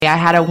I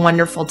had a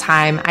wonderful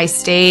time. I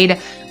stayed,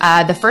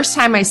 the first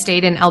time I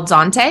stayed in El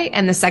Zonte,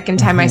 and the second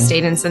time I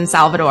stayed in San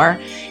Salvador.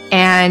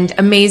 And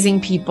amazing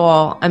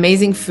people,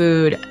 amazing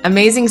food,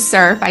 amazing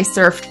surf. I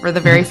surfed for the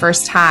very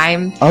first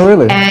time. Oh,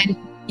 really? And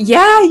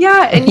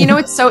yeah. And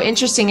it's so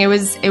interesting. It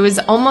was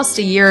almost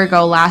a year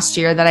ago last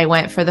year that I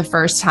went for the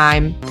first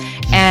time.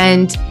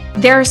 And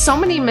there are so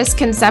many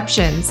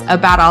misconceptions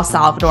about El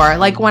Salvador.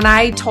 Like when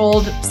I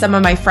told some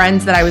of my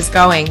friends that I was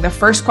going, the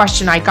first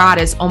question I got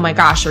is, "Oh my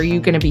gosh, are you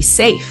going to be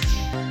safe?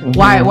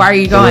 Why are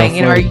you going?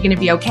 Are you going to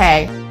be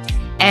okay?"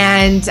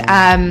 And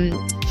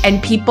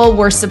people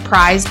were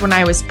surprised when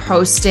I was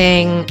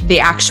posting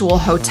the actual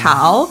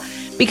hotel,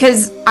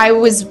 because I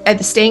was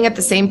staying at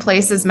the same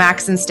place as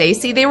Max and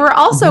Stacy. They were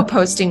also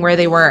posting where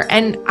they were,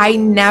 and I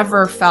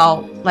never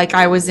felt like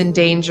I was in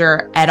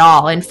danger at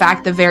all. In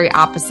fact, the very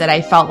opposite.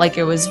 I felt like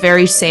it was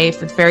very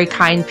safe with very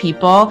kind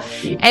people.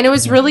 And it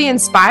was really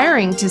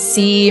inspiring to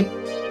see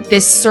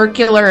this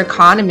circular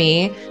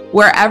economy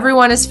where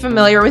everyone is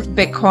familiar with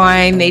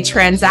Bitcoin. They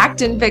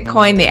transact in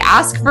Bitcoin. They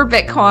ask for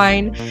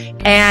Bitcoin.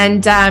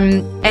 And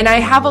I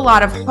have a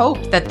lot of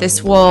hope that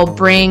this will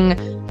bring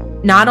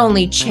not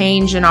only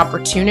change and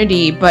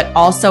opportunity, but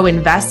also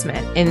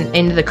investment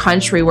into the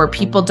country where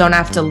people don't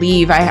have to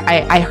leave.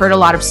 I heard a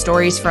lot of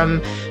stories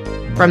from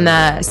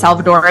the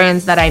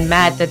Salvadorians that I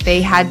met that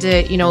they had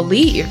to,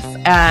 leave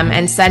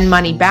and send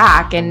money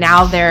back. And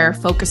now they're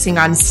focusing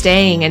on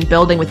staying and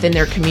building within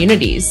their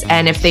communities.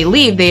 And if they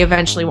leave, they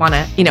eventually want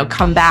to,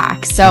 come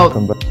back. So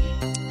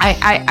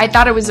I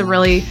thought it was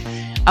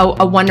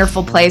a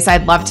wonderful place.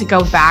 I'd love to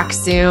go back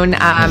soon.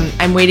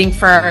 I'm waiting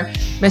for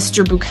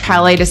Mr.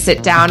 Bukele to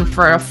sit down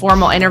for a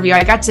formal interview.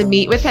 I got to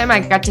meet with him.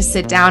 I got to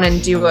sit down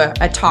and do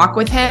a talk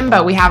with him,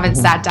 but we haven't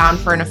sat down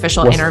for an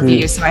official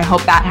interview. So I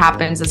hope that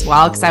happens as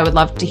well, because I would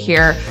love to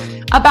hear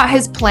about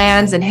his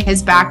plans and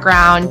his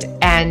background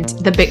and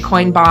the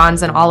Bitcoin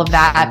bonds and all of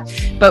that.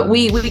 But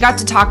we got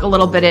to talk a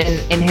little bit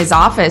in his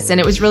office, and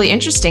it was really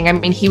interesting. I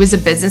mean, he was a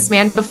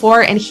businessman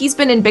before, and he's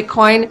been in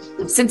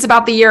Bitcoin since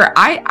about the year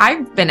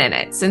I've been in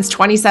it, since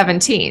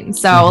 2017.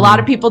 So a lot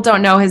of people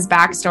don't know his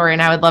backstory,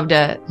 and I would love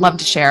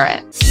to share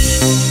it.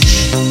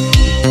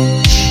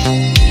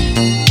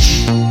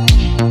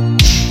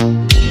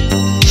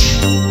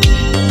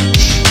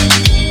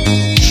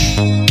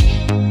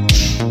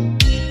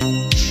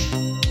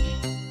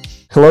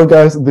 Hello,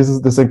 guys. This is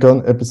the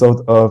second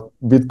episode of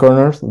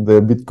Bitcoiners,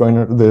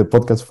 the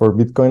podcast for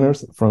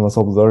Bitcoiners from El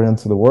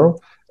Salvadorian to the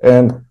world.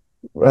 And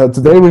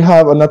today we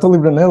have Natalie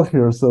Brunell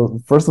here. So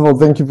first of all,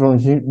 thank you for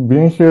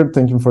being here.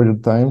 Thank you for your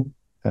time,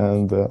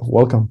 and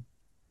welcome.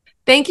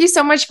 Thank you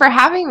so much for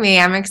having me.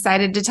 I'm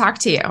excited to talk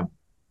to you.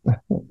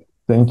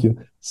 Thank you.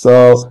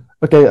 So,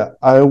 okay,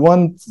 I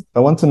want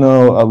to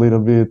know a little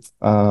bit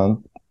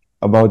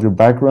about your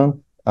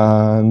background,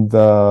 and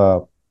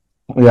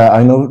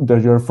I know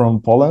that you're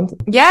from Poland.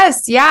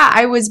 Yes. Yeah.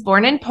 I was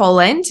born in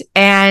Poland,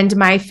 and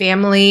my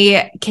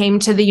family came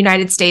to the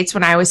United States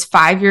when I was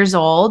 5 years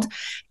old.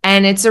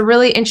 And it's a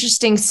really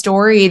interesting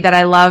story that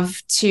I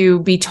love to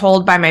be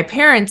told by my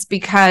parents,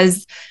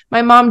 because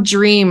my mom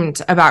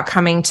dreamed about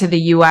coming to the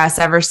US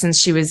ever since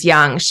she was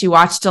young. She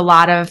watched a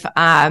lot of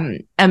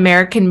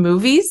American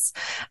movies,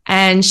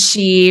 and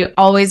she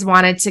always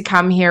wanted to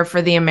come here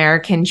for the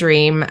American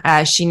dream.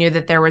 She knew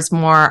that there was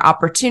more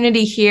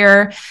opportunity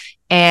here.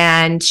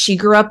 And she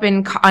grew up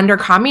under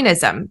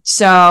communism.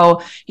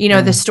 So,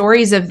 the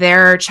stories of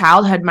their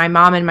childhood, my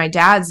mom and my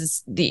dad's,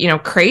 is,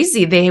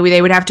 crazy.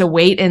 They would have to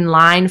wait in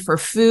line for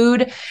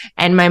food.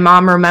 And my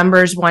mom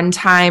remembers one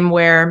time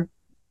where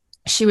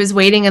she was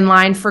waiting in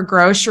line for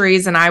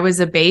groceries, and I was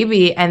a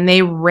baby, and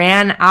they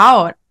ran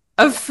out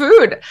of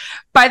food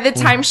by the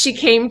time she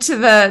came to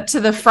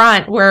the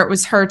front where it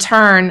was her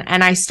turn.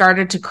 And I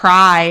started to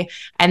cry,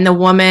 and the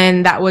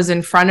woman that was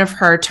in front of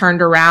her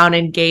turned around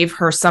and gave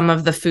her some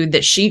of the food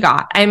that she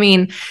got. I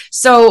mean,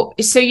 so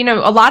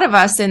a lot of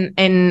us in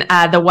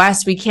the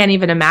West, we can't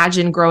even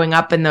imagine growing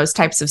up in those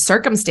types of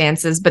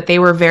circumstances, but they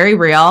were very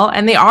real,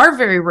 and they are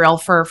very real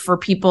for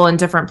people in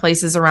different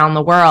places around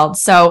the world.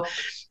 So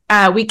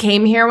we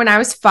came here when I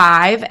was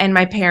 5, and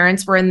my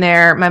parents were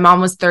my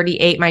mom was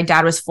 38, my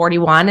dad was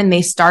 41, and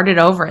they started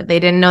over. They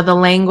didn't know the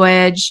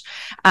language.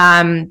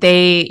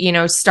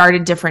 They,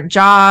 started different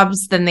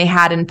jobs than they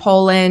had in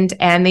Poland,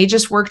 and they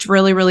just worked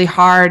really, really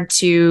hard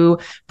to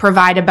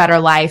provide a better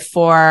life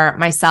for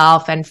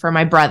myself and for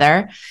my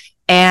brother.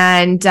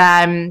 And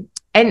it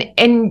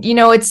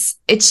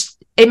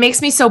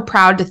makes me so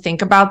proud to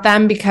think about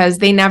them, because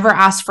they never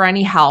asked for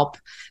any help.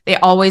 They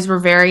always were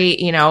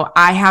very,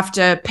 I have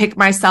to pick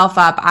myself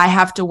up. I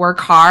have to work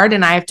hard,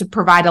 and I have to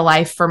provide a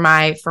life for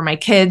my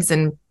kids,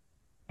 and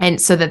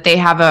so that they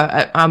have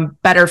a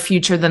better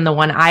future than the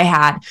one I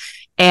had.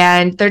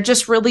 And they're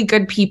just really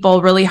good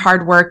people, really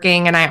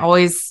hardworking. And I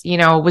always,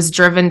 was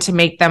driven to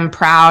make them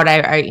proud.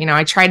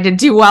 I tried to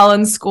do well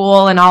in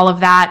school and all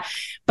of that.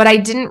 but I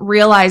didn't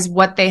realize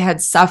what they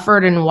had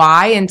suffered and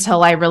why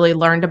until I really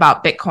learned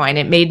about Bitcoin.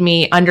 It made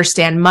me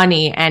understand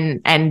money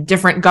and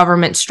different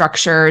government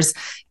structures.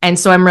 And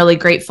so I'm really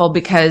grateful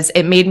because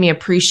it made me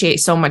appreciate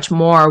so much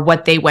more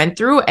what they went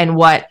through and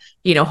what,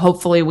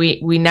 hopefully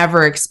we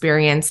never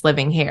experience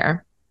living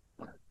here.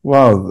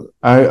 Wow,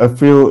 I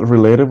feel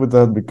related with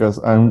that because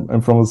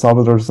I'm from El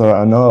Salvador, so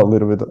I know a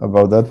little bit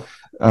about that.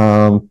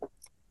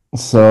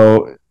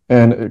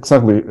 And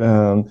exactly,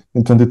 in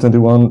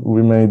 2021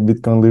 we made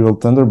Bitcoin legal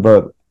tender,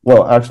 but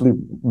well, actually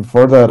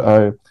before that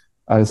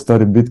I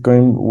studied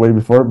Bitcoin way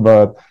before,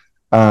 but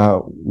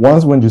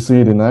once when you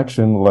see it in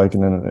action, like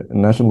in a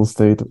national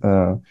state,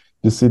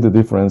 you see the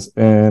difference.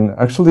 And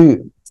actually,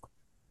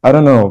 I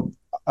don't know.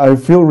 I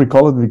feel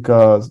recalled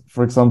because,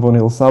 for example, in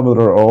El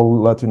Salvador,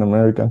 all Latin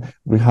America,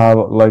 we have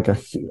like a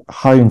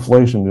high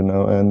inflation,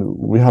 and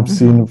we have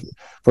seen,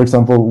 for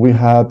example, we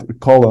had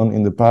colon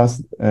in the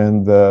past,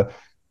 and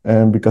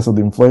because of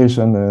the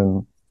inflation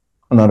and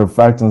other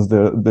factors,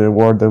 the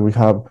war that we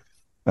have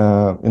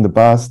in the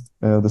past,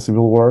 the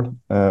Civil War,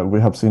 we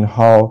have seen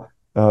how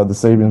the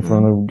saving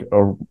from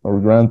our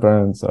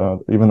grandparents,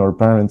 even our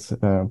parents,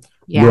 go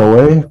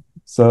away.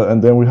 So,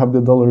 and then we have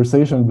the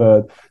dollarization,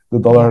 but the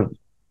dollar.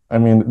 I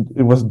mean,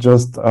 it was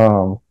just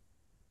it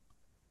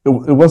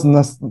was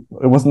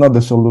not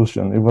the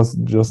solution. It was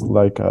just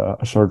like a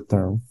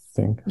short-term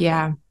thing.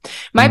 Yeah.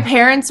 My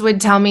parents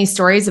would tell me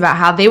stories about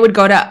how they would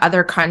go to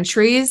other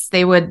countries.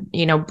 They would,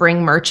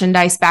 bring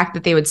merchandise back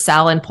that they would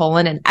sell in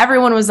Poland, and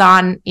everyone was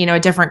on, a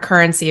different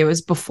currency. It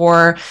was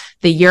before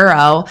the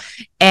euro.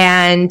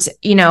 And,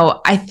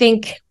 I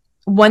think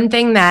one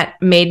thing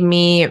that made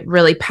me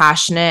really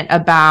passionate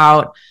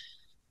about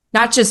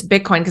not just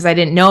Bitcoin, because I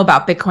didn't know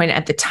about Bitcoin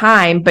at the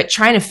time, but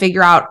trying to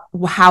figure out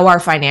how our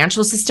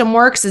financial system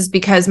works is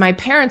because my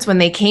parents, when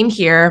they came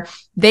here,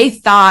 they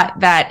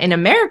thought that in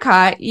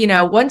America,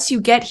 once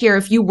you get here,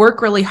 if you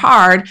work really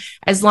hard,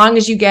 as long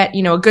as you get,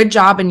 a good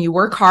job and you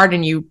work hard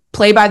and you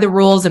play by the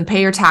rules and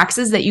pay your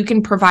taxes, that you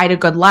can provide a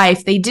good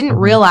life. They didn't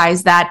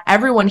realize that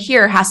everyone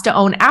here has to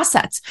own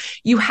assets.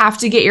 You have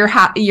to get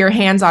your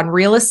hands on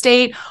real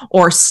estate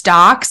or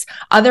stocks.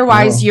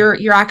 Otherwise,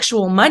 your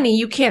actual money,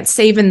 you can't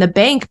save in the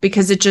bank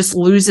because it just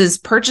loses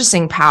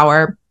purchasing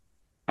power.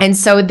 And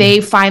so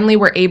they finally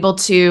were able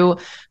to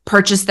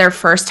purchase their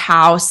first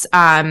house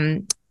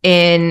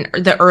in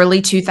the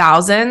early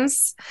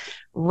 2000s,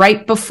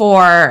 right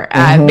before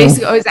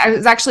basically it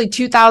was actually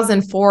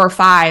 2004 or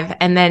 5,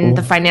 and then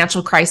the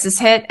financial crisis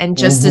hit, and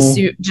just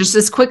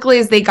as quickly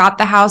as they got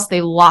the house, they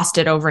lost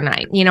it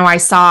overnight. I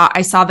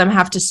saw them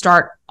have to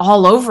start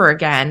all over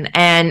again,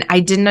 and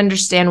I didn't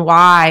understand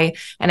why,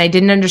 and I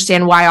didn't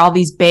understand why all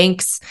these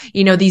banks,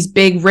 these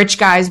big rich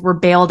guys were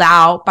bailed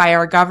out by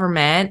our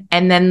government,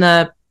 and then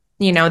the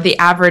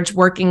average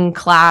working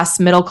class,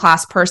 middle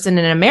class person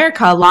in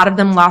America, a lot of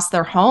them lost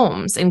their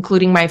homes,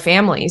 including my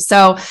family.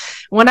 So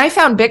when I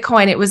found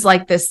Bitcoin, it was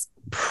like this,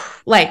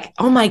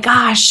 oh my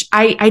gosh,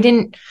 I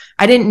didn't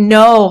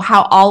know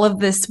how all of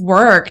this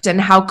worked and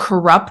how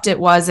corrupt it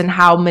was and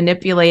how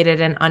manipulated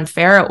and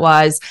unfair it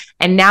was.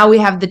 And now we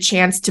have the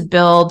chance to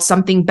build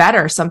something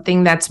better,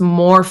 something that's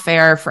more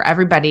fair for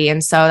everybody.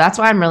 And so that's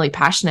why I'm really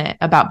passionate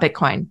about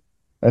Bitcoin.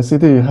 I see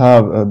that you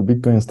have the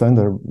Bitcoin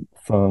standard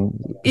from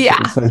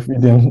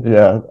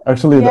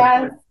actually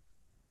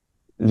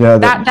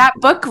that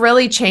book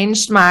really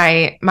changed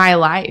my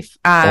life.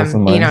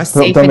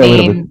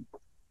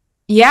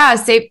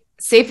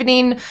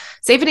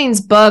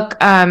 Saifedean's book,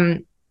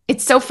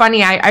 it's so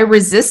funny. I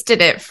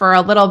resisted it for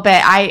a little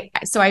bit.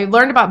 So I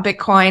learned about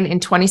Bitcoin in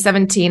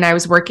 2017. I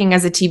was working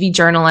as a TV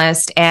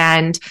journalist,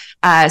 and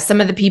some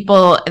of the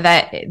people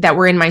that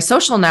were in my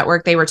social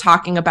network, they were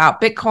talking about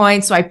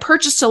Bitcoin. So I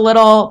purchased a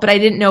little, but I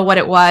didn't know what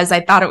it was.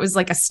 I thought it was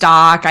like a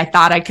stock. I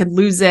thought I could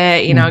lose it.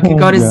 It could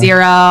go to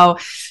zero.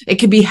 It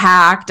could be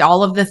hacked.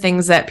 All of the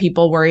things that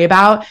people worry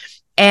about.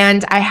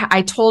 And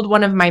I told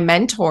one of my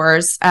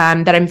mentors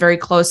that I'm very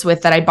close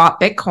with that I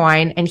bought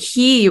Bitcoin, and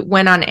he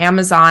went on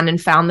Amazon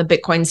and found the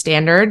Bitcoin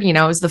Standard. It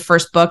was the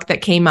first book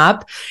that came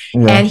up,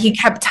 and he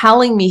kept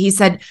telling me, he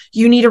said,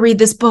 "You need to read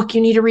this book. You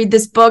need to read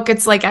this book.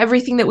 It's like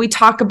everything that we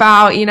talk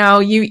about.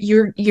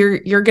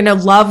 You're gonna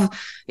love,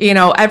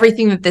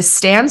 everything that this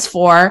stands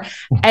for."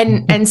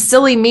 And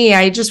silly me,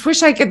 I just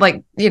wish I could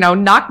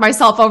knock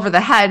myself over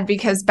the head,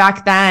 because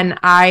back then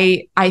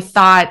I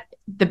thought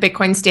the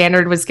Bitcoin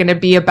Standard was going to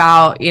be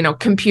about,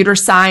 computer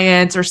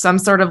science or some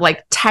sort of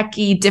like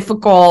techie,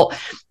 difficult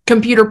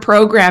computer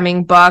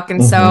programming book.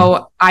 And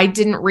so I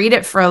didn't read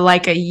it for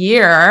like a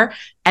year.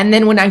 And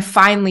then when I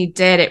finally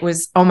did, it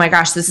was, oh my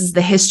gosh, this is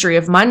the history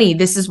of money.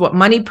 This is what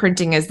money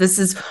printing is. This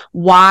is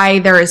why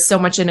there is so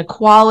much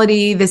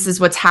inequality. This is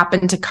what's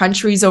happened to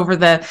countries over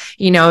the,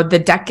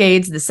 the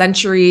decades, the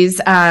centuries.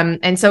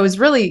 And so it was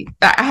really,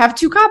 I have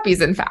 2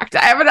 copies. In fact,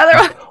 I have another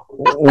one.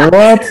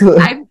 What?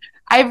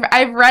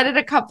 I've read it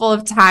a couple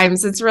of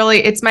times. It's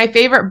my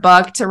favorite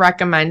book to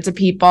recommend to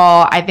people.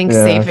 I think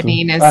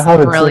Saifedean is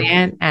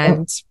brilliant,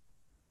 and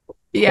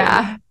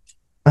I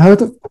have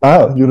to.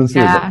 You don't see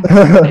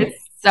it.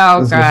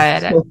 So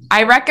good.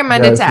 I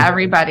recommend it to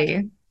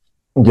everybody.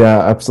 Yeah,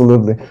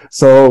 absolutely.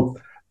 So,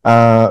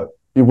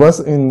 it was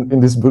in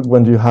this book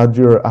when you had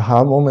your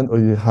aha moment, or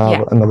you have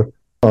Yeah. another?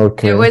 It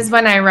Okay. was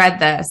when I read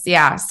this.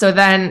 Yeah. So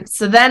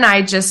then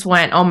I just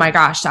went, oh my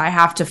gosh, I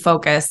have to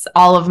focus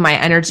all of my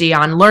energy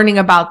on learning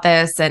about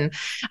this. And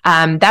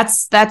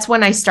that's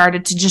when I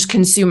started to just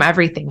consume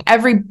everything,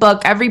 every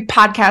book, every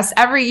podcast,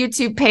 every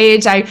YouTube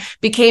page. I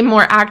became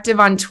more active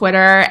on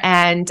Twitter,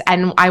 and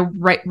I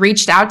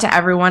reached out to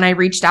everyone. I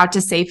reached out to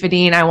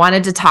Safedine. I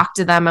wanted to talk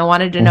to them. I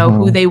wanted to know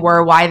who they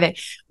were, why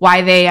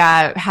they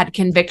had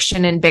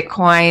conviction in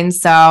Bitcoin.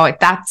 So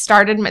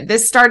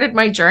this started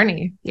my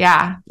journey.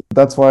 Yeah.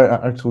 That's why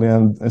actually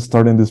I'm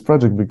starting this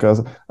project,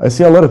 because I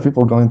see a lot of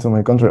people going to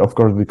my country, of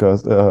course,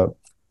 because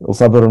El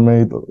Salvador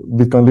made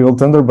Bitcoin legal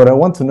tender. But I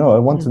want to know, I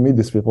want to meet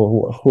these people.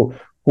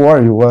 Who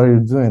are you? What are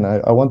you doing?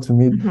 I want to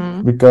meet,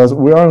 because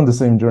we are on the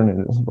same journey,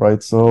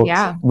 right? So,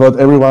 yeah. But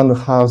everyone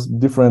has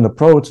different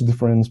approach,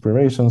 different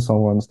inspiration.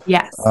 Someone's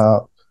yes.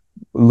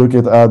 Look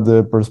at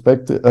the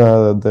perspective,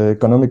 the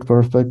economic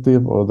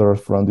perspective, others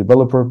from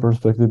developer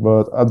perspective.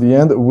 But at the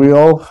end, we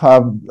all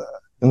have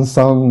in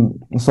some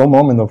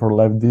moment of our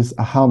life this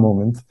aha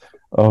moment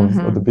of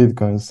the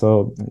Bitcoin.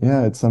 So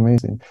yeah, it's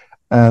amazing.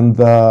 And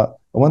I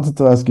wanted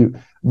to ask you,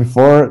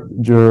 before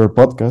your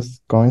podcast,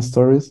 Coin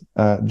Stories,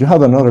 you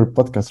had another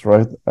podcast,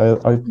 right?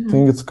 I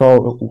think it's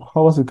called,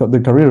 how was it called? The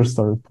Career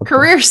Story podcast.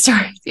 Career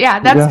Stories. Yeah,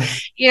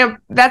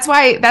 that's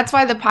why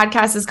the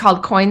podcast is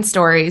called Coin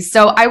Stories.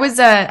 So I was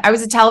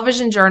a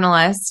television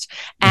journalist,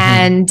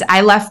 and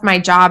I left my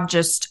job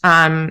just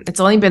it's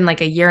only been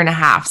like a year and a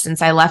half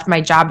since I left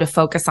my job to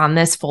focus on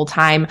this full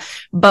time.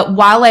 But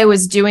while I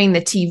was doing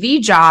the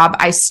TV job,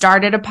 I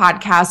started a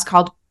podcast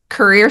called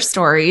Career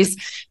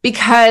Stories,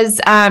 because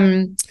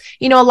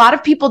a lot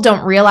of people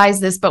don't realize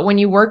this, but when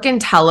you work in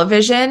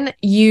television,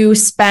 you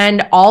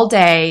spend all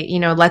day,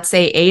 let's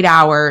say 8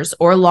 hours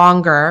or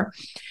longer,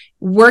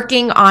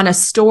 working on a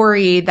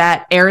story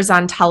that airs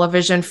on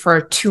television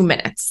for 2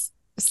 minutes.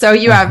 So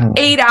you have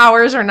 8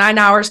 hours or 9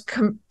 hours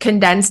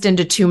condensed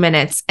into 2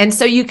 minutes. And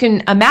so you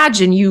can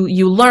imagine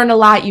you learn a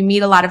lot, you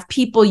meet a lot of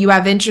people, you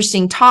have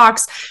interesting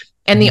talks.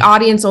 And the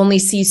audience only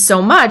sees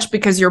so much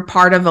because you're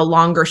part of a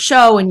longer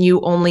show and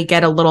you only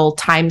get a little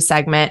time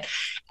segment.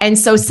 And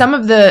so some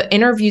of the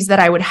interviews that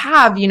I would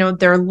have,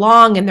 they're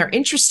long and they're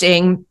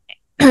interesting.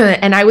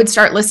 And I would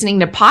start listening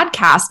to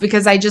podcasts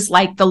because I just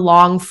like the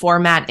long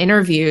format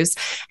interviews.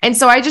 And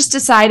so I just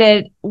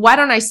decided, why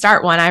don't I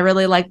start one? I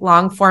really like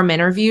long form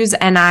interviews.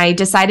 And I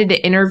decided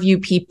to interview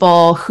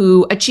people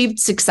who achieved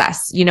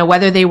success,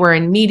 whether they were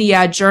in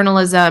media,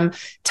 journalism,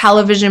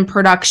 television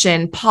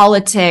production,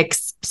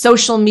 politics,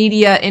 social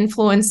media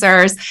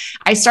influencers.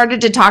 I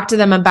started to talk to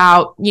them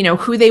about,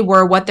 who they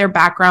were, what their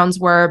backgrounds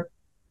were,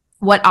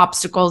 what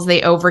obstacles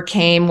they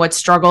overcame, what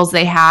struggles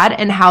they had,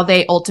 and how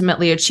they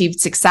ultimately achieved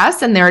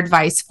success, and their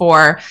advice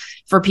for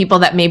people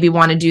that maybe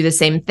want to do the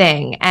same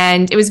thing.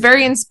 And it was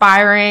very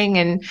inspiring.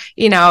 And,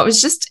 it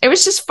was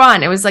just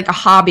fun. It was like a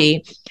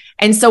hobby.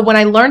 And so when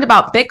I learned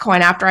about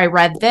Bitcoin after I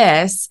read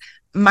this,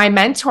 my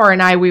mentor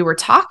and we were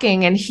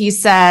talking, and he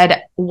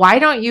said, why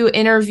don't you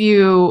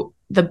interview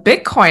the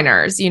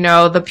Bitcoiners,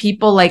 the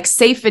people like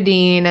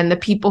Safedine and the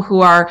people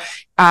who are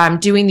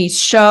doing these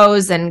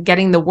shows and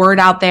getting the word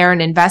out there and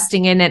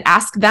investing in it,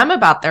 ask them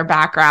about their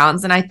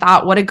backgrounds. And I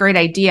thought, what a great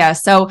idea.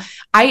 So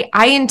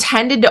I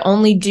intended to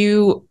only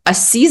do a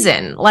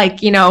season,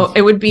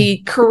 it would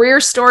be Career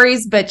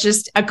Stories, but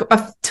just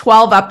a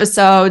 12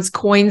 episodes,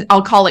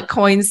 I'll call it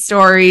Coin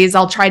Stories.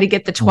 I'll try to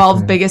get the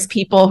 12 biggest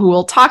people who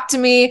will talk to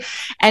me.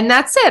 And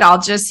that's it.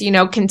 I'll just,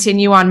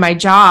 continue on my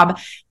job.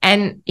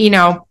 And,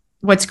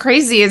 what's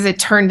crazy is it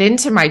turned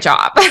into my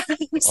job.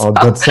 So,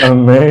 that's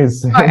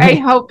amazing. I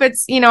hope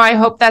I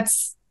hope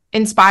that's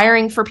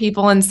inspiring for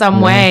people in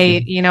some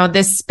way.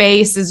 This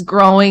space is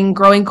growing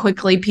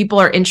quickly.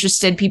 People are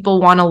interested. People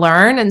want to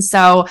learn. And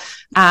so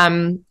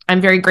I'm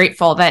very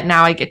grateful that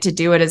now I get to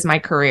do it as my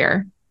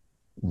career.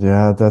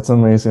 Yeah, that's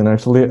amazing.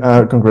 Actually,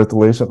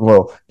 congratulations.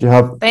 Well, you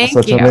have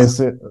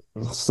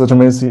such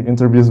amazing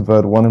interviews,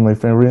 but one of my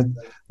favorite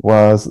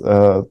was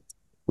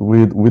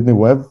with Whitney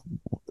Webb.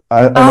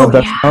 I know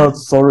that's not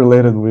so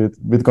related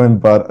with Bitcoin,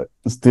 but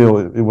still,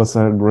 it was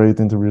a great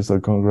interview.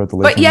 So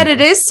congratulations. But yet it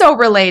is so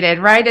related,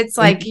 right? It's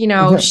like,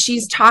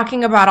 she's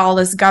talking about all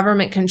this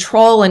government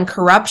control and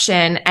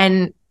corruption.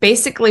 And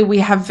basically, we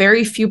have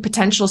very few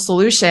potential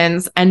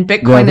solutions. And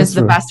Bitcoin is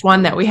the best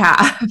one that we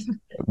have.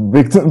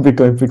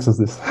 Bitcoin fixes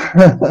this.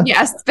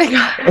 Yes,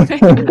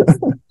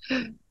 Bitcoin.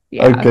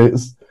 Yeah. Okay.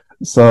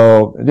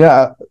 So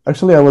yeah,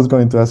 actually, I was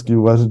going to ask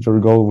you what's your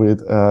goal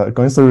with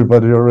Coin Story,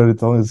 but you already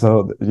told me.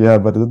 So yeah,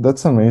 but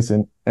that's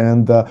amazing.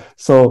 And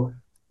so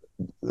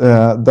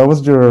that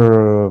was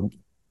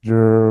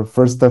your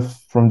first step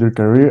from your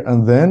career,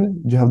 and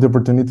then you have the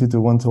opportunity to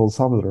went to El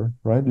Salvador,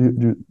 right?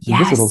 You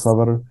visit El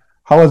Salvador.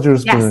 How was your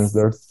experience Yes.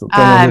 there? So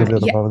tell me a little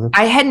bit Yeah, about it.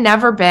 I had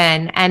never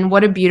been, and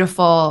what a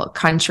beautiful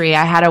country.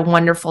 I had a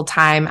wonderful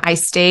time. I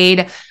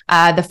stayed,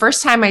 the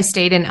first time I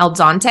stayed in El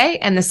Zonte,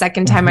 and the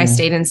second time I Hmm.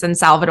 stayed in San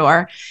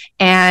Salvador.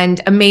 And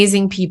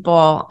amazing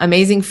people,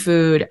 amazing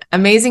food,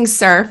 amazing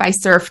surf. I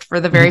surfed for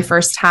the very Hmm.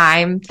 first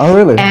time. Oh,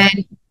 really?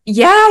 And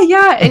yeah,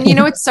 yeah. And you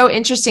know, it's so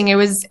interesting. It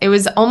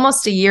was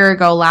almost a year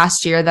ago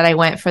last year that I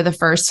went for the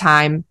first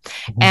time.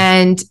 Mhm.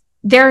 And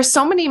there are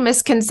so many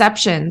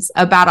misconceptions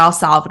about El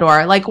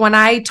Salvador. Like when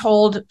I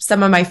told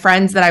some of my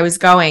friends that I was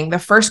going, the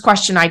first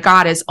question I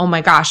got is, "Oh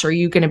my gosh, are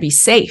you going to be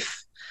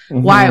safe?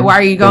 Why are you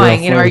Were you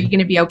going? Are afraid? you going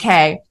to be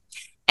okay?"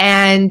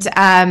 And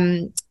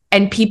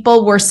and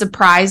people were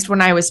surprised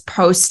when I was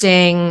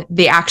posting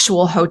the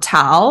actual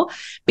hotel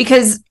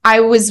because I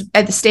was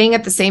staying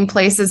at the same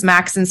place as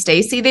Max and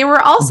Stacy. They were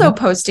also Hmm.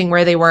 posting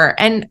where they were,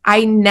 and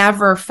I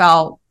never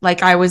felt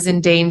like I was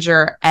in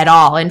danger at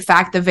all. In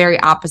fact, the very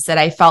opposite.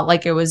 I felt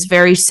like it was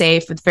very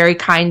safe with very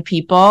kind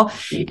people,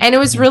 and it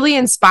was Hmm. really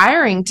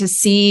inspiring to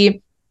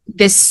see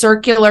this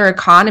circular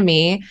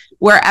economy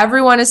where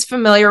everyone is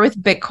familiar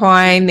with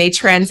Bitcoin. They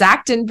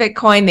transact in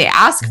Bitcoin. They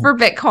ask for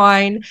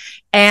Bitcoin,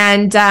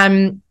 and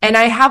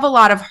I have a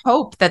lot of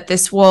hope that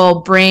this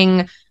will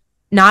bring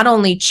not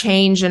only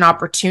change and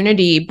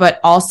opportunity, but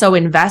also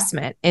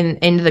investment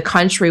into the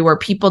country where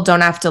people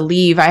don't have to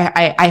leave.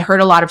 I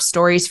heard a lot of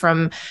stories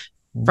from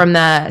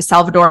the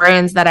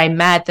Salvadorians that I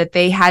met that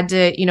they had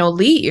to,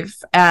 leave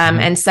Hmm.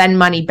 and send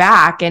money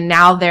back. And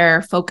now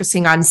they're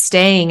focusing on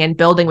staying and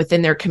building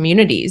within their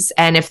communities.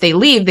 And if they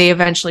leave, they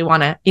eventually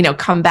want to,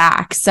 come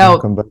back. So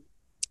Come back.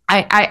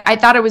 I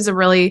thought it was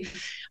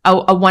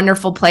a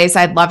wonderful place.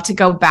 I'd love to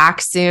go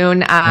back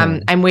soon. Oh.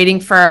 I'm waiting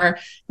for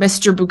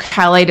Mr.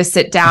 Bukele to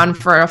sit down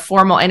for a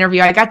formal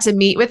interview. I got to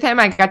meet with him.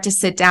 I got to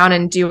sit down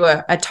and do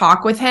a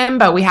talk with him,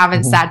 but we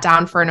haven't Hmm. sat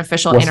down for an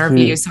official Was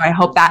interview. he? So I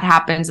hope that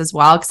happens as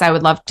well, because I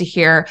would love to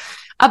hear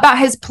about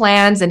his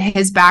plans and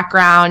his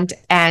background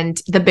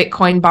and the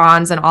Bitcoin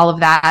bonds and all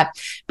of that.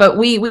 But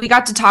we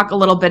got to talk a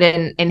little bit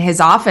in his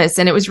office,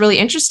 and it was really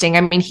interesting.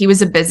 I mean, he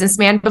was a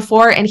businessman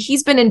before, and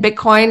he's been in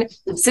Bitcoin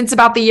since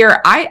about the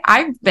year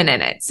I've been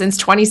in it, since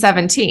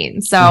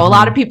 2017. So a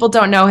lot of Hmm. people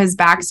don't know his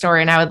backstory,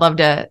 and I would love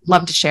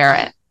to share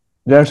it.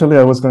 Yeah, actually,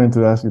 I was going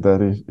to ask you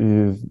that if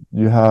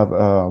you have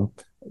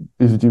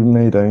if you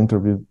made an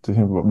interview to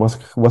him,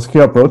 was he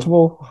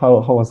approachable? How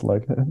was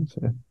like very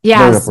Yes,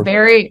 approachable.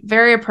 very,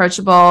 very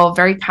approachable,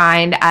 very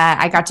kind.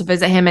 I got to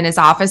visit him in his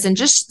office and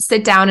just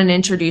sit down and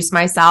introduce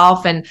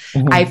myself. And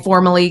I Hmm.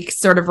 formally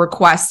sort of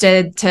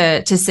requested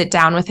to sit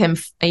down with him,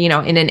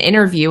 in an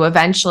interview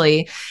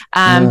eventually.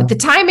 But Yeah. the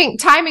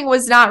timing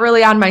was not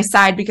really on my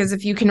side, because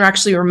if you can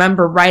actually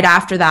remember, right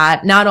after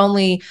that, not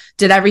only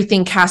did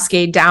everything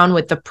cascade down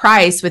with the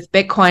price with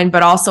Bitcoin,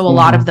 but also a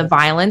lot of Hmm. the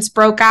violence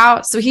broke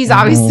out. So he's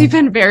obviously Hmm.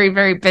 been very,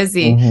 very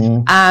busy.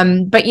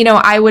 Hmm. But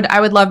I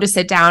would love to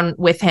sit down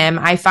with him.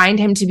 I find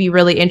him to be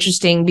really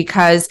interesting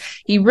because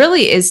he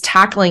really is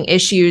tackling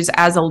issues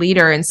as a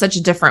leader in such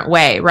a different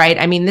way, right?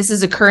 I mean, this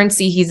is a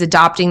currency he's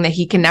adopting that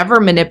he can never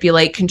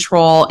manipulate,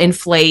 control,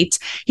 inflate.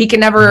 He can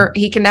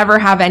never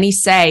have any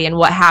say in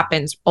what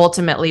happens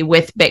ultimately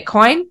with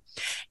Bitcoin.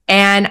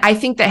 And I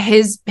think that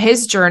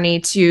his journey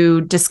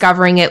to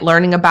discovering it,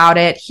 learning about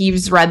it,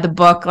 he's read the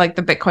book like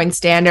the Bitcoin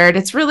Standard.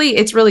 It's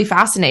really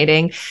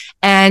fascinating.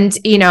 And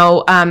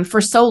for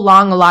so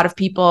long, a lot of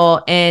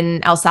people in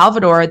El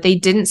Salvador, they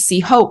didn't see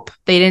hope.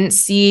 They didn't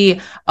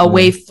see a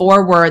way Yeah.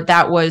 forward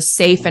that was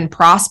safe and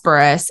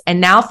prosperous. And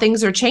now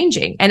things are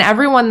changing. And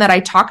everyone that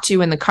I talked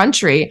to in the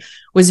country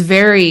was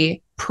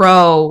very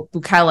pro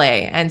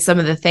Bukele and some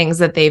of the things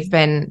that they've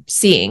been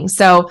seeing.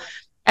 So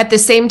at the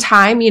same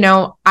time,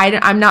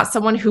 I'm not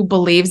someone who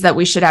believes that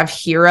we should have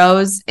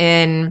heroes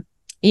in,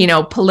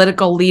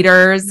 political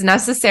leaders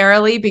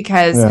necessarily,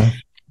 because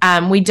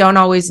Yeah. we don't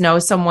always know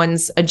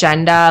someone's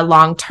agenda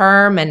long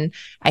term. And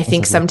I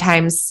think Exactly.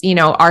 sometimes,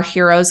 our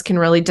heroes can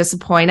really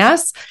disappoint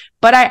us.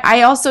 But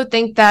I also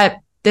think that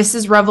this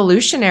is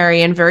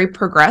revolutionary and very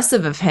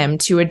progressive of him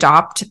to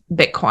adopt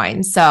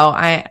Bitcoin. So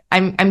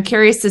I'm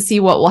curious to see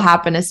what will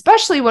happen,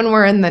 especially when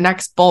we're in the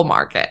next bull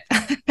market.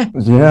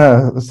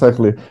 Yeah,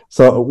 exactly.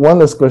 So one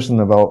last question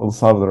about El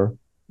Salvador.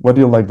 What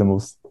do you like the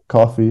most?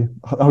 Coffee?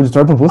 How you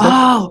try pupusas?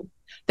 Oh,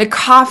 the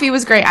coffee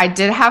was great. I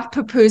did have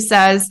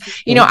pupusas.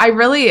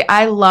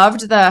 I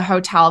loved the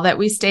hotel that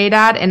we stayed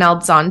at in El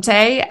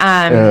Zonte.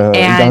 And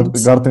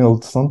Garden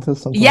El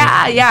Santos, something like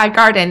yeah, that. yeah,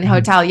 Garden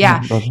Hotel.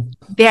 Yeah. Garden.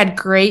 They had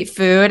great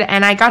food,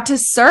 and I got to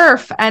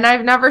surf, and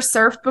I've never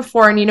surfed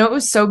before. And it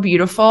was so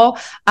beautiful.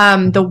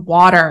 The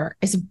water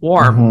is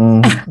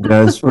warm.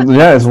 Yeah,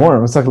 it's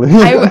warm, exactly.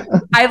 I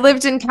I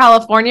lived in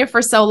California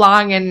for so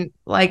long, and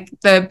like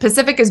the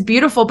Pacific is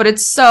beautiful, but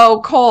it's so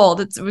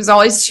cold. It was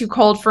always too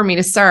cold for me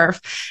to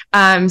surf.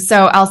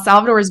 So El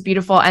Salvador is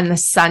beautiful, and the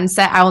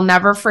sunset. I will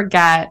never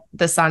forget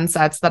the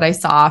sunsets that I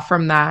saw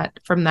from that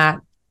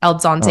El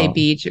Zonte Oh,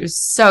 beach. It was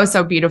so,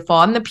 so beautiful,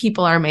 and the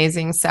people are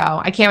amazing. So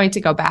I can't wait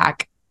to go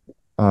back.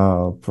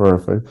 oh,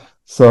 perfect.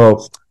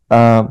 So,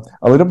 A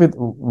little bit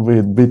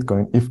with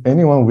Bitcoin. If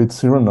anyone with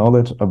zero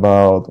knowledge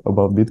about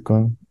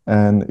Bitcoin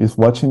and is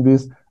watching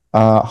this,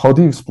 how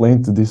do you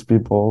explain to these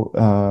people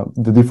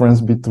the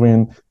difference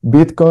between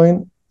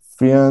Bitcoin,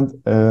 fiat,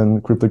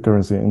 and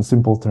cryptocurrency in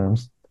simple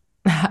terms?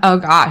 Oh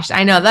gosh,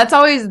 I know that's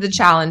always the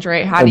challenge,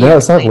 right? How do you Yeah,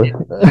 explain exactly.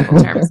 it in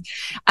simple terms?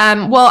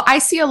 Well, I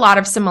see a lot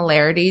of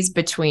similarities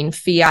between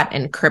fiat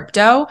and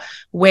crypto,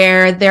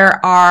 where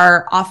there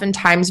are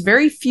oftentimes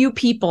very few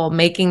people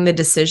making the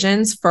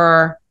decisions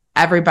for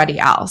everybody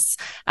else.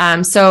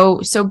 So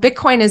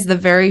Bitcoin is the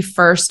very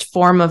first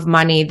form of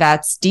money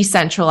that's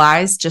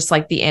decentralized, just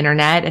like the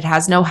internet. It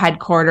has no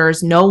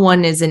headquarters, no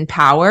one is in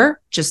power,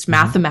 just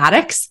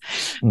mathematics.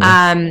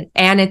 And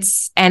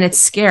it's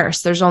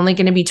scarce. There's only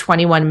going to be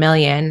 21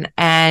 million.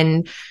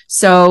 And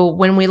so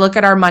when we look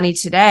at our money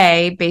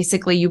today,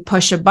 basically you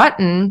push a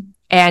button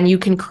and you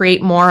can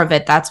create more of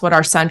it. That's what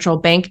our central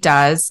bank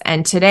does.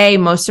 And today,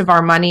 most of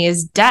our money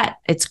is debt.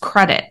 It's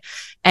credit.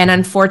 And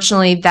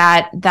unfortunately,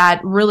 that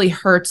really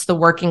hurts the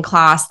working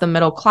class, the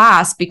middle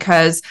class,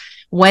 because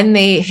when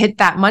they hit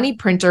that money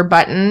printer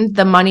button,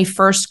 the money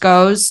first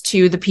goes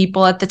to the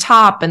people at the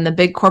top and the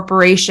big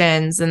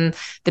corporations and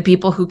the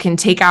people who can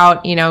take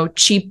out,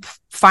 cheap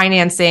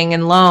financing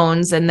and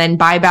loans and then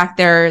buy back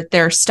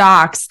their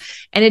stocks.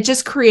 And it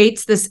just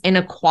creates this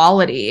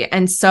inequality.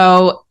 And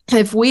so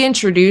if we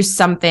introduce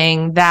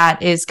something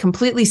that is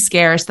completely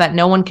scarce, that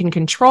no one can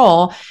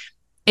control,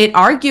 it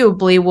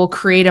arguably will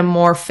create a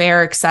more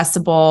fair,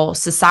 accessible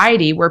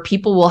society where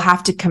people will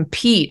have to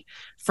compete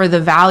for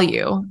the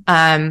value.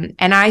 And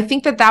I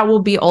think that will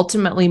be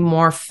ultimately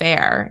more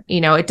fair.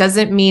 It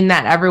doesn't mean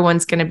that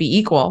everyone's going to be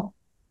equal,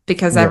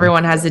 because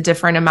everyone has a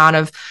different amount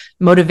of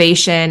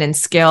motivation and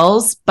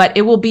skills, but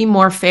it will be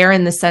more fair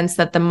in the sense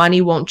that the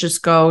money won't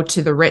just go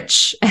to the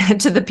rich,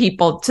 to the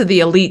people, to the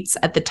elites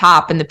at the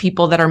top and the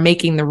people that are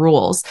making the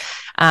rules,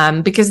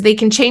 because they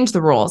can change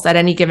the rules at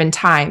any given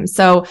time.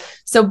 So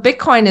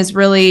Bitcoin is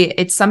really,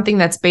 it's something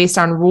that's based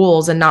on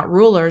rules and not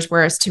rulers.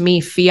 Whereas to me,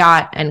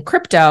 fiat and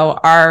crypto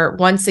are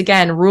once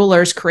again,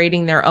 rulers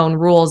creating their own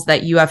rules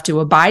that you have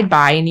to abide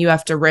by, and you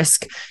have to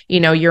risk,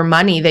 your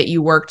money that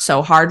you worked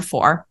so hard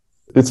for.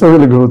 It's a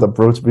really good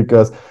approach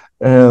because,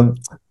 I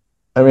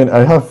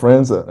have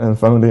friends and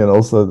family, and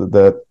also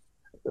that,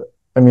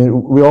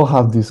 we all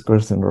have this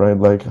question, right?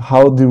 Like,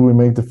 how do we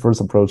make the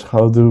first approach?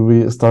 How do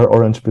we start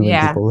orange pilling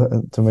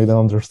people to make them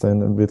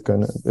understand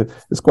Bitcoin?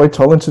 It's quite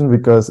challenging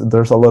because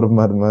there's a lot of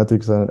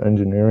mathematics and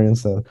engineering,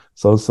 so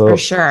for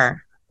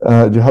sure.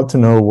 You have to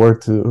know where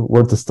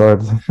to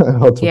start.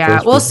 How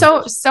to well,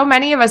 so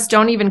many of us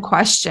don't even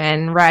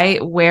question,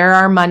 right, where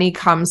our money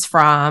comes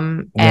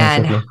from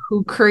and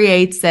who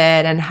creates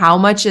it and how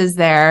much is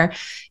there.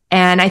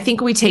 And I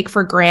think we take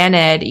for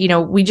granted,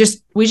 we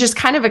just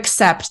kind of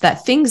accept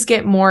that things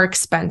get more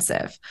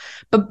expensive.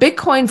 But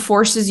Bitcoin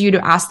forces you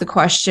to ask the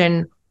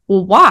question,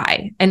 well,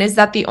 why? And is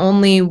that the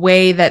only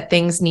way that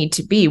things need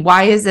to be?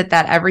 Why is it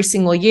that every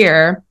single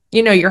year,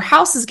 your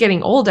house is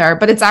getting older,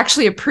 but it's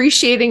actually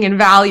appreciating in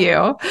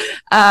value.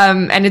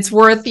 And it's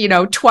worth,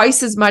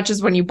 twice as much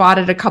as when you bought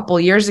it a couple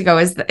of years ago.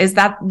 Is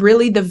that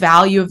really the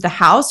value of the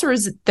house, or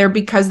is it there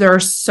because there are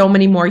so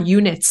many more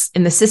units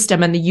in the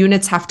system and the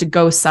units have to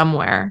go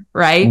somewhere,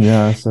 right?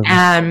 Yeah.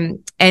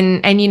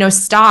 And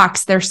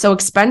stocks, they're so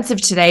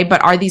expensive today,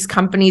 but are these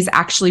companies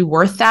actually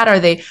worth that? Are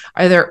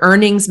their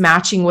earnings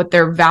matching what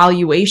their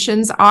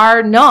valuations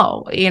are?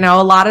 No.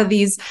 A lot of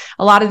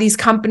these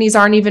companies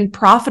aren't even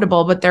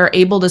profitable, but they're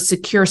able to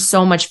secure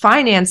so much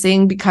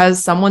financing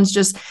because someone's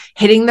just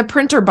hitting the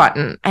printer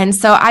button. And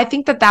so I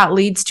think that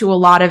leads to a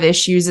lot of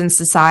issues in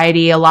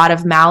society, a lot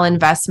of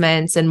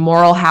malinvestments and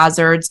moral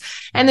hazards.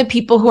 And the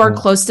people who are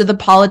close to the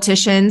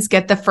politicians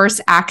get the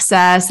first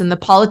access, and the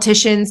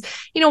politicians,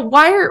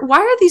 why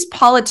are these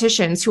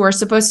politicians who are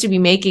supposed to be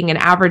making an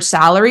average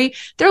salary?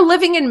 They're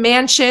living in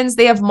mansions.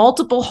 They have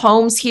multiple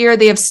homes here.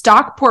 They have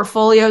stock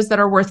portfolios that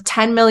are worth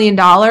 $10 million.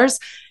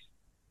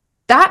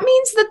 That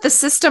means that the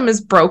system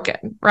is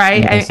broken,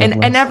 right?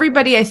 And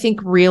everybody, I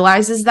think,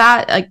 realizes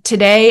that. Like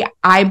today,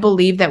 I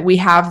believe that we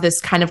have this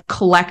kind of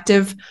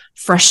collective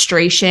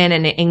frustration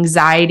and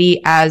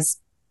anxiety as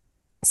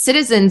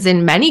citizens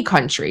in many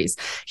countries.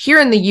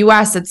 Here in the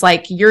US, it's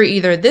like you're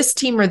either this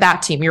team or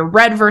that team. You're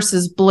red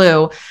versus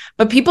blue,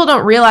 but people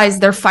don't realize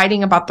they're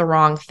fighting about the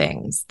wrong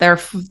things. They're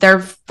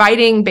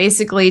fighting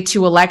basically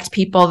to elect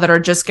people that are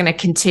just going to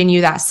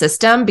continue that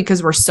system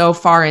because we're so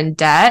far in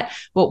debt.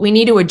 What we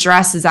need to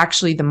address is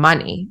actually the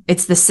money.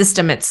 It's the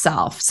system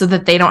itself, so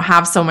that they don't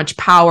have so much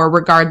power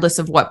regardless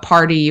of what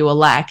party you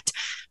elect.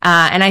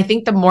 And I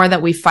think the more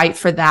that we fight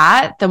for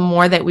that, the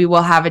more that we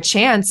will have a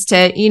chance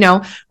to,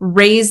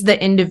 raise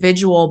the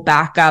individual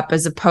back up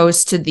as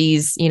opposed to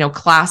these,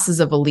 classes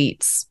of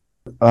elites.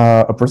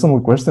 A personal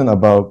question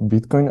about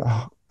Bitcoin.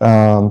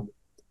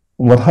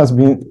 What has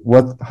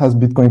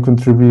Bitcoin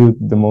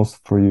contributed the most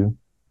for you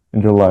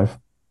in your life?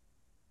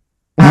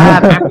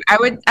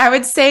 I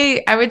would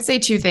say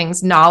two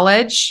things.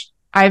 Knowledge.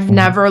 I've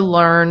never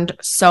learned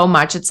so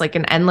much. It's like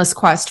an endless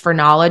quest for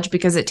knowledge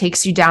because it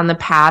takes you down the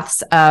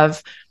paths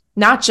of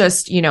not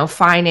just,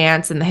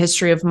 finance and the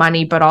history of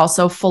money, but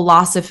also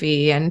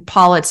philosophy and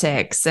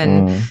politics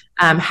and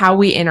how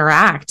we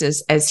interact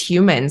as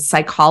humans,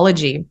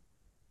 psychology.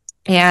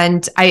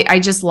 And I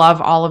just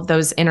love all of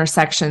those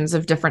intersections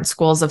of different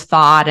schools of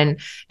thought. And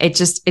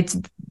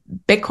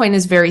Bitcoin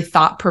is very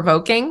thought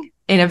provoking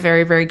in a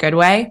very, very good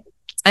way.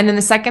 And then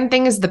the second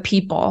thing is the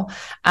people.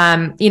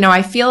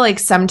 I feel like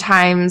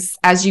sometimes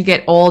as you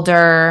get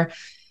older,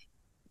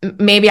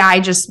 maybe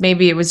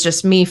it was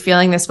just me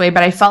feeling this way,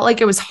 but I felt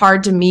like it was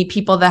hard to meet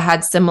people that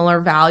had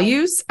similar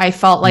values. I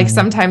felt like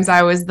sometimes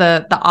I was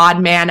the odd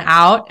man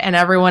out and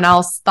everyone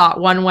else thought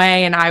one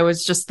way and I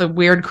was just the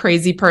weird,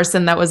 crazy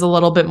person that was a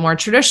little bit more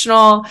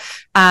traditional.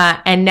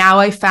 And now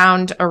I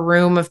found a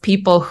room of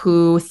people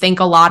who think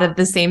a lot of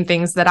the same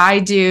things that I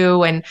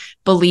do and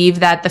believe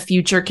that the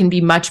future can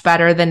be much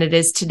better than it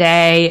is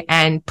today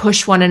and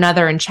push one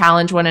another and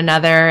challenge one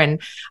another.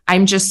 And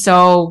I'm just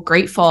so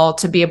grateful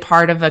to be a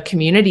part of a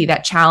community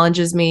that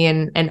challenges me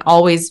and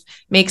always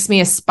makes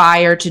me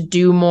aspire to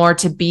do more,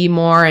 to be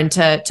more, and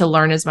to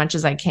learn as much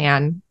as I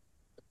can.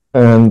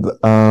 And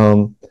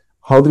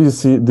how do you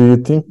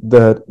think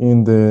that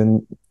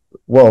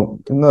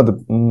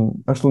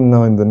actually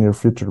not in the near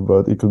future,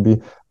 but it could be,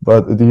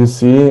 but do you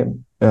see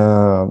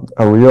a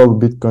real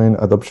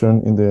Bitcoin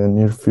adoption in the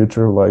near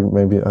future, like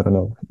maybe, I don't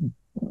know,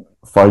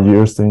 5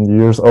 years, 10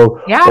 years,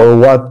 or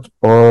what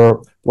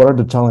are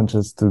the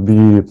challenges to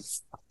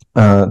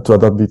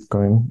adopt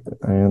Bitcoin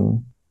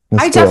and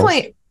I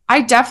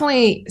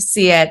definitely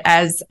see it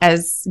as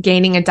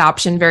gaining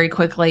adoption very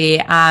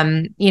quickly.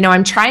 I'm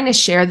trying to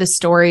share the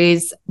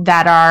stories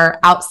that are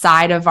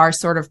outside of our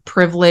sort of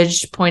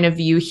privileged point of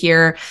view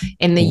here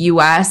in the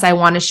US. I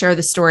want to share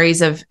the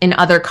stories of in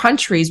other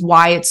countries,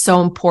 why it's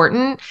so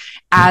important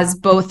as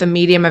both a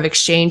medium of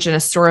exchange and a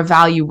store of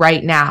value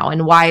right now,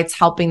 and why it's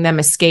helping them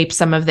escape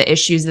some of the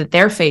issues that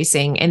they're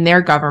facing in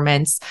their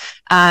governments.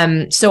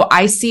 So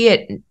I see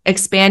it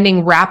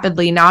expanding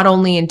rapidly, not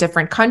only in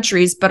different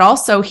countries, but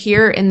also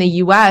here in the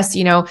US.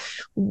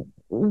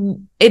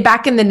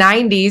 Back in the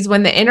 90s,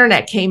 when the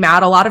internet came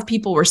out, a lot of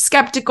people were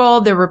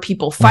skeptical. There were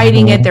people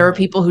fighting it. There were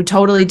people who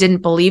totally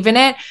didn't believe in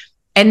it.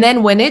 And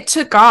then when it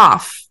took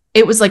off,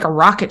 it was like a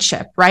rocket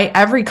ship, right?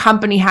 Every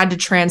company had to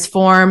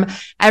transform.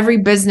 Every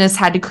business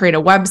had to create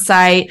a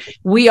website.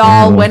 We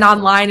all went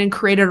online and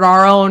created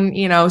our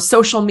own,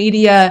 social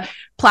media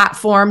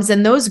platforms,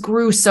 and those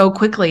grew so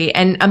quickly.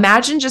 And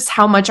imagine just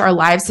how much our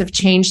lives have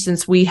changed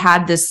since we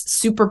had this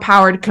super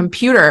powered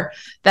computer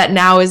that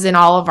now is in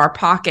all of our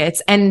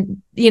pockets.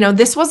 And,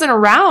 this wasn't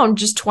around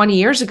just 20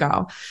 years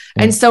ago.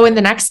 And so in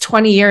the next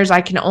 20 years,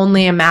 I can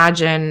only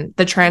imagine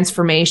the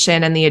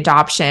transformation and the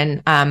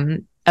adoption,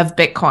 of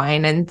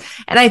Bitcoin. And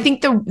I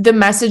think the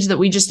message that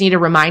we just need to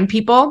remind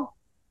people,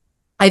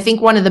 I think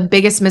one of the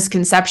biggest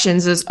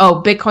misconceptions is,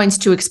 Bitcoin's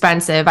too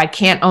expensive. I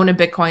can't own a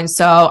Bitcoin,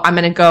 so I'm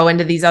going to go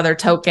into these other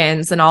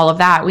tokens and all of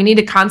that. We need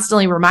to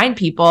constantly remind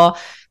people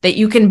that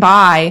you can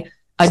buy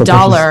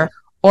 $1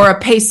 or a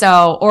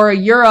peso or a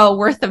euro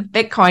worth of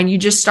Bitcoin. You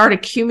just start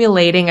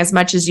accumulating as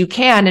much as you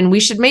can. And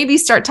we should maybe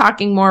start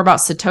talking more about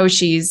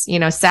Satoshis,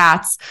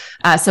 sats,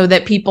 so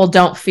that people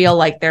don't feel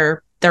like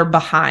they're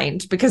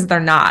behind, because they're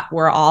not.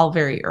 We're all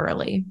very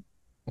early.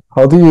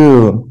 How do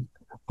you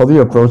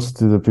approach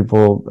to the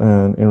people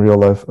in real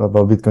life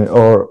about Bitcoin?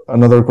 Or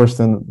another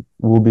question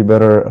will be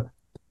better.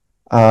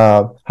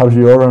 How do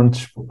you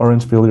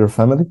orange peel your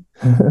family?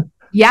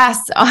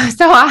 Yes.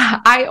 So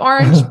I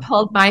orange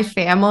pilled my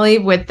family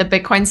with the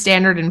Bitcoin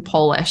standard in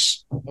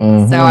Polish.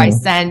 So I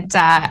sent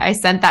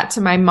that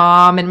to my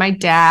mom and my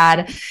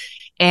dad.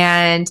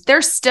 And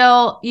they're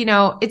still,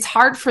 it's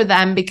hard for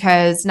them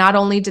because not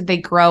only did they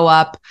grow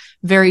up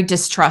very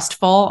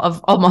distrustful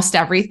of almost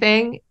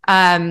everything.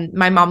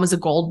 My mom was a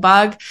gold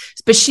bug,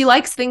 but she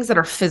likes things that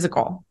are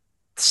physical.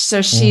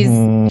 So she's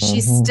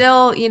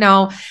still,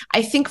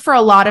 I think for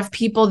a lot of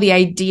people, the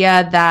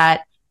idea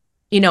that,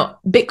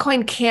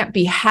 Bitcoin can't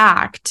be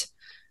hacked,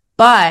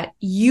 but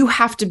you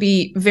have to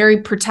be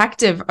very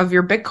protective of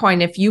your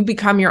Bitcoin. If you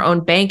become your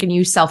own bank and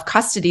you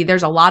self-custody,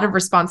 there's a lot of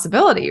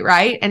responsibility,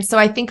 right? And so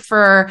I think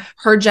for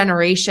her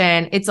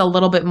generation, it's a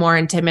little bit more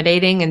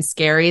intimidating and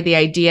scary, the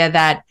idea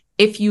that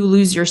if you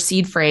lose your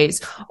seed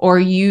phrase or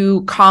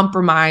you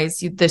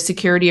compromise the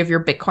security of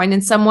your Bitcoin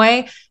in some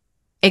way,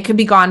 it could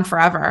be gone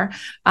forever.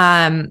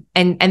 And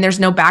there's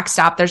no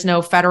backstop. There's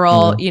no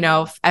federal,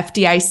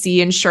 FDIC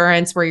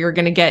insurance where you're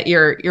going to get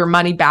your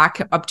money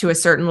back up to a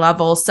certain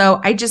level. So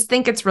I just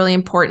think it's really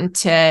important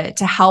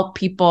to help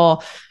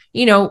people,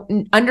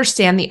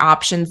 understand the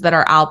options that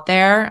are out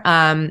there.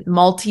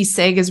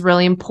 Multi-sig is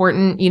really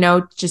important,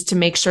 just to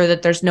make sure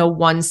that there's no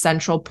one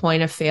central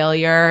point of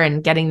failure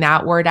and getting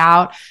that word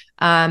out.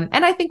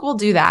 And I think we'll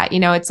do that.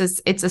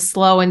 It's a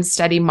slow and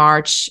steady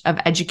march of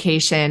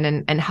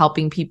education and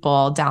helping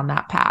people down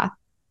that path.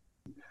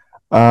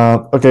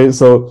 Okay,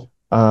 so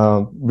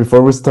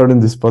before we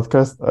started this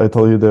podcast, I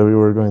told you that we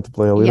were going to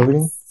play a little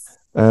game.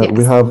 Yes.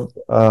 We have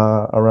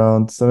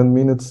around 7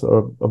 minutes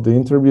of the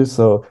interview,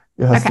 so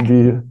it has to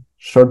be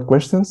short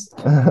questions.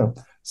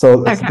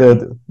 So Okay.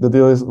 the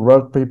deal is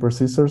rock, paper,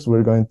 scissors.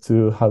 We're going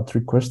to have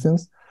three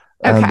questions,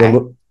 and Okay.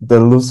 the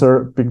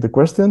loser pick the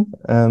question,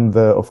 and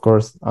of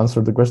course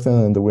answer the question,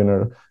 and the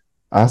winner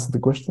ask the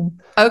question.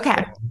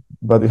 Okay.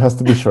 But it has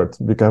to be short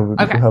because we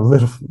Okay. have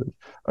little.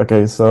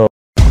 Okay, so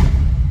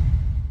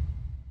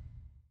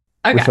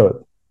we Okay. show it.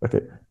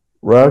 Okay,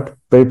 rock,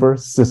 paper,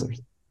 scissors.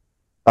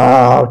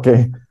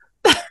 Okay.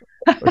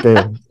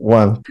 Okay,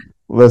 one.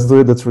 Let's do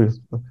it the three.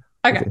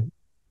 Okay. Okay,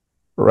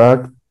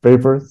 rock,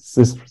 paper,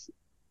 scissors.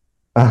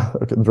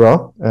 Okay,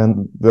 draw,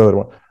 and the other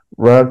one.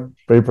 Rock,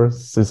 paper,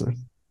 scissors.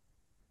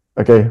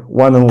 Okay,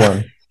 one and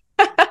one.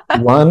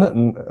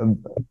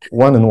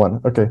 One and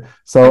one. Okay,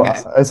 so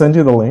Okay. I sent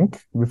you the link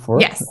before.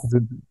 Yes.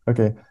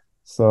 Okay,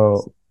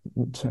 so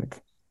let me check.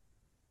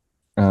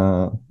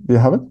 Do you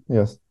have it?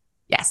 Yes.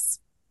 Yes.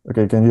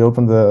 Okay, can you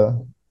open the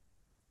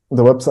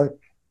website?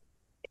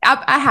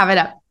 I have it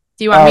up.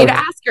 Do you want me to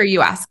Oh, ask or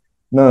you ask?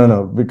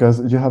 no, because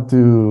you have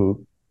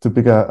to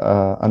pick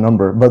a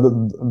number, but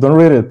don't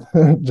read it.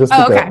 Just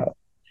Oh, pick okay. I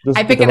just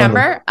pick pick a a random.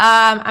 number.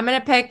 I'm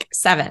gonna pick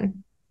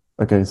 7.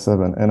 Okay,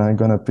 7, and I'm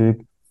gonna pick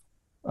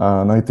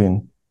 19.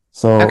 Okay.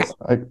 So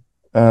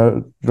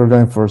you're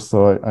going first,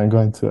 so I'm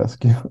going to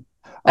ask you.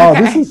 Oh,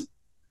 Okay.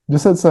 you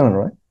said 7,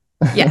 right?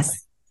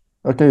 Yes.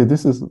 Okay,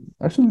 this is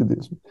actually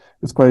this.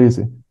 It's quite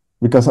easy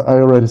because I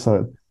already saw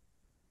it.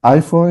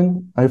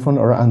 iPhone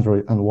or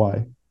Android, and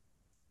why?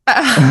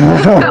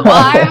 Well,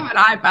 I have an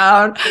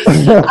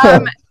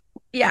iPhone.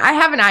 Yeah, I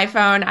have an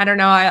iPhone. I don't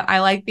know. I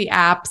like the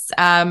apps.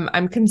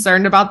 I'm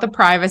concerned about the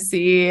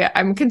privacy.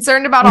 I'm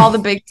concerned about all the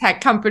big tech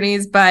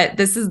companies, but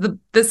this is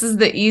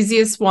the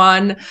easiest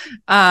one.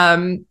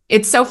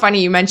 It's so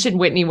funny. You mentioned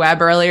Whitney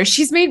Webb earlier.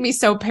 She's made me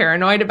so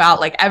paranoid about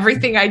like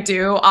everything I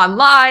do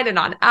online and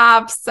on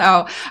apps.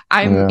 So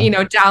I'm,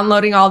 Yeah.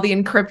 downloading all the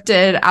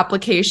encrypted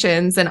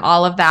applications and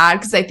all of that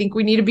because I think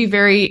we need to be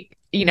very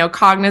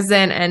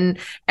cognizant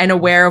and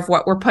aware of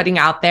what we're putting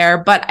out there.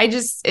 But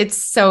it's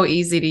so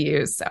easy to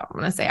use. So I'm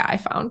going to say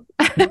iPhone.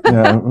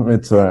 Yeah,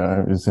 it's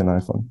I'm using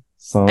iPhone.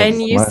 So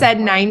And you said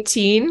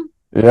 19.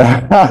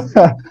 yeah,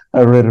 I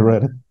already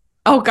read it.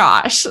 Oh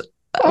gosh.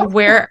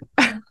 Where,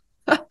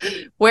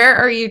 where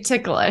are you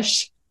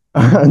ticklish?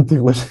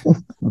 English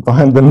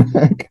behind the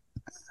neck.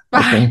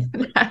 I think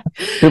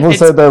people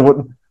say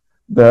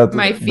It's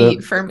my that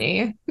feet for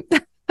me.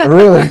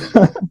 really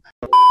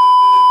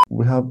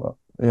we have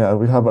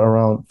we have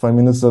around 5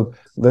 minutes, so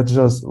let's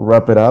just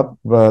wrap it up.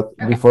 But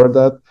Okay. before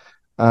that,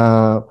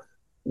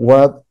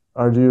 what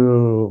are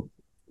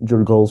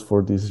your goals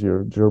for this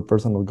year? Your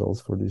personal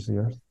goals for this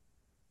year?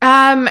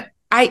 Um,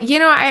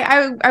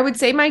 I would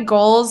say my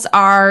goals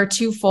are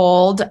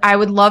twofold. I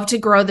would love to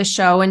grow the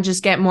show and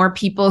just get more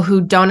people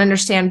who don't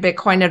understand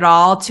Bitcoin at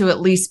all to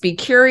at least be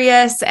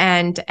curious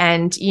and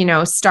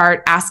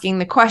start asking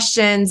the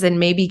questions and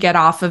maybe get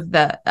off of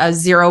the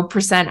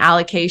 0%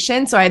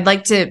 allocation. So I'd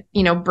like to,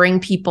 bring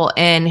people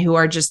in who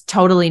are just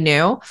totally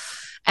new.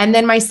 And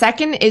then my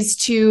second is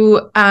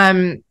to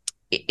I'm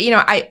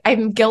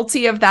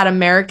guilty of that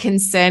American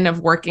sin of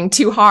working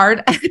too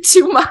hard,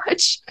 too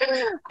much.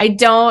 I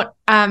don't,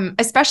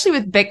 especially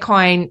with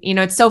Bitcoin,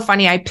 it's so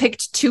funny. I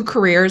picked 2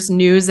 careers,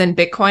 news and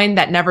Bitcoin,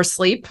 that never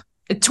sleep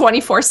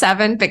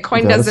 24/7.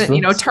 Bitcoin That is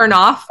doesn't, true. turn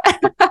off.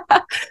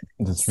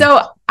 That's true.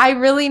 So I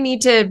really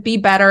need to be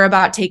better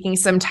about taking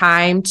some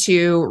time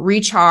to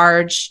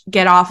recharge,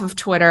 get off of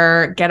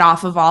Twitter, get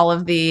off of all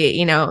of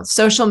the,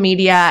 social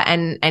media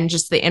and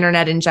just the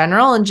internet in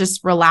general, and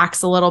just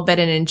relax a little bit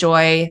and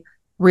enjoy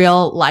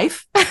real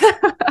life.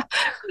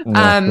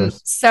 Yeah, of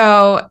course.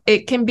 So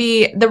it can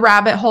be, the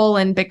rabbit hole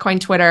in Bitcoin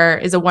Twitter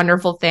is a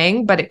wonderful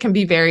thing, but it can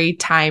be very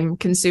time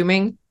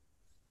consuming.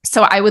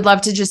 So I would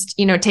love to just,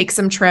 take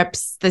some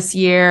trips this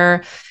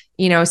year,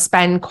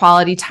 spend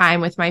quality time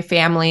with my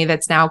family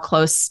that's now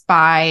close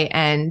by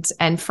and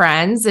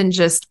friends, and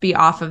just be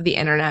off of the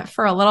internet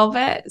for a little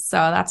bit. So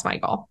that's my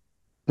goal.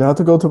 You have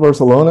to go to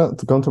Barcelona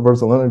to come to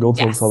Barcelona and go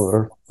to El Yes.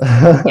 Salvador.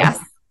 Yes.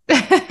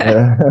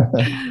 Yeah.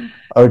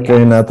 Okay,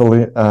 Yes.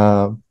 Natalie,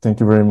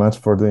 thank you very much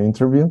for the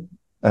interview,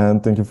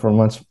 and thank you very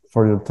much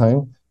for your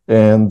time.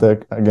 And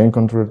again,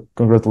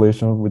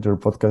 congratulations with your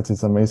podcast.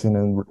 It's amazing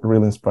and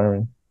really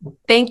inspiring.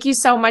 Thank you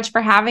so much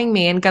for having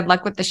me, and good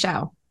luck with the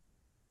show.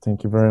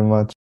 Thank you very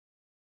much.